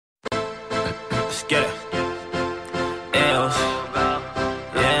Let's get it. L's.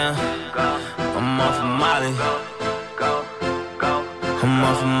 Yeah. I'm off of Molly. I'm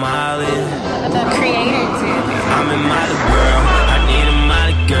off of Molly. The creator too. I'm in Molly world. I need a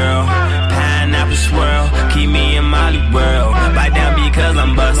Molly girl. Pineapple swirl. Keep me in Molly world. Bite down because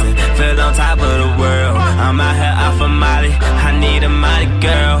I'm bustin'. Feel on top of the world. I'm out here off of Molly. I need a Molly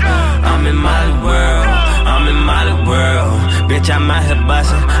girl. I'm in Molly world. I'm in Molly world. Bitch, I'm out here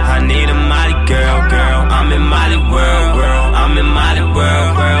bustin'. I need a Molly girl, girl. I'm in Molly world, girl. I'm in Molly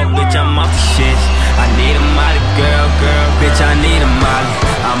world, girl. Bitch, I'm off the shit. I need a Molly girl, girl. Bitch, I need a Molly.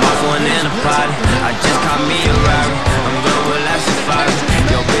 I'm off one in a party. I just caught me a Rari. I'm going with like safari.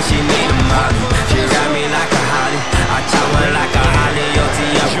 Yo, bitch, she need a Molly. She ride me like a holly. I chop her like a holly. Yo,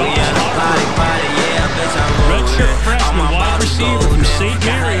 T.F. we in a party, party. Yeah, bitch, I'm redshirt freshman wide receiver from St.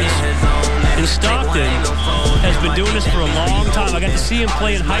 Mary's in Stockton has been doing this for a long time. I got to see him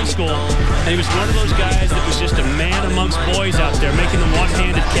play in high school, and he was one of those guys that was just a man amongst boys out there, making them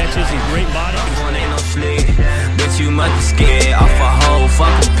one-handed catches and great body control. Bitch, you must be scared off a whole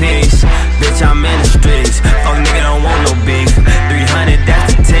fucking piece. Bitch, I'm in the streets. Fuck nigga, don't want no beef. 300,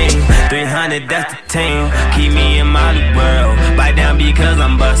 that's the team. 300, that's the team. Keep me in Molly world. Bite down because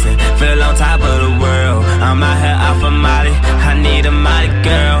I'm bustin'. Feel on top of the world. I'm out here off of Molly. I need a Molly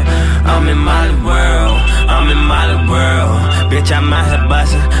girl. I'm in Molly world. I'm in Molly world. Bitch, I'm out here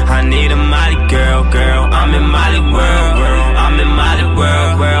bustin'. I need a Molly girl, girl. I'm in Molly world, girl. I'm in Molly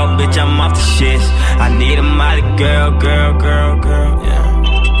world, world. Bitch, I'm off the shit. I need a Molly girl, girl, girl, girl, yeah.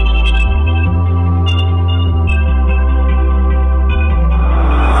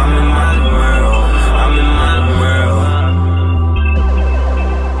 I'm in Molly world. I'm in Molly world.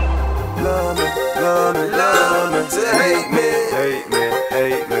 Love me, love me, love me to hate me, hate me,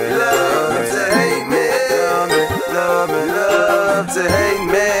 hate me. Love me to hate me, love me, love me, love to hate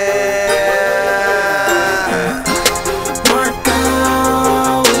me.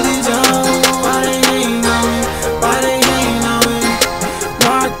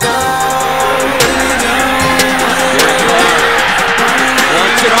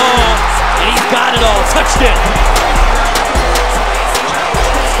 Touched it.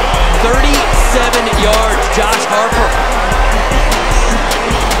 37 yards, Josh Harper.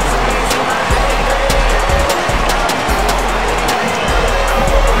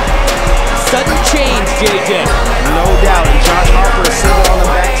 Sudden change, JJ. No doubt, and Josh Harper is sitting on the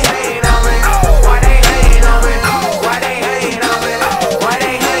backside.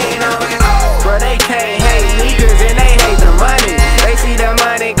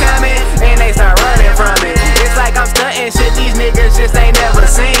 Shit these niggas just ain't never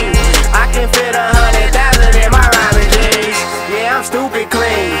seen. I can fit 100,000 in my rhyming jeans. Yeah, I'm stupid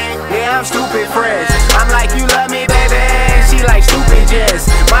clean. Yeah, I'm stupid fresh. I'm like, you love me, baby. She like stupid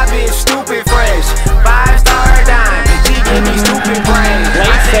Jess. My bitch stupid fresh. 5-star dime. She give me stupid brain.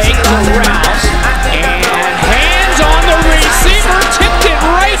 Late fake to Rouse. And hands on the receiver. Tipped it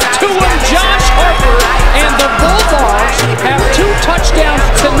right to him, Josh Harper. And the Bulldogs have 2 touchdowns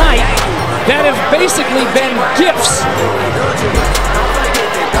tonight that have basically been gifts.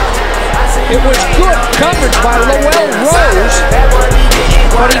 It was good coverage by Lowell Rose,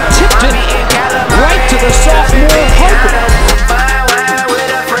 but he tipped it right to the sophomore Harper.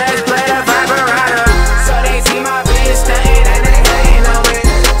 So they see my bitch stunting and they hating on me.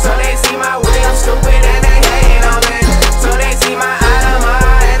 So they see my wheel stupid and they hating on me. So they see my item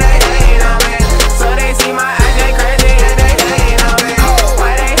and they hating on me. So they see my IJ crazy and they hating on me.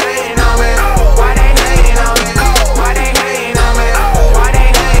 Why they hating on me? Why they hating on me? Why they hating on me? Why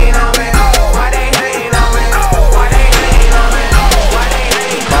they hating on me? Why they hating on me? Why they hating on me? Why they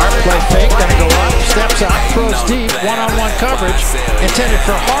hating on me? Play fake, gonna go up, steps up, throws deep, one-on-one coverage, intended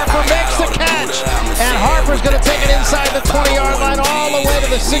for Harper, makes the catch, and Harper's gonna take it inside the 20-yard line all the way to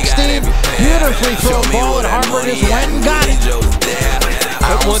the 16. Beautifully thrown ball, and Harper just went and got it.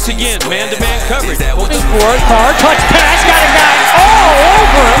 But once again, man-to-man coverage. Looking for it, hard touch pass, got a guy all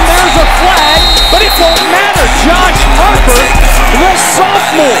over him. There's a flag, but it won't matter. Josh Harper, the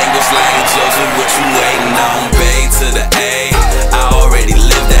sophomore. What you waiting on, babe, to the A. I already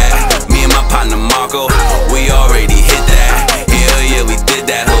lived that. Me and my partner Marco,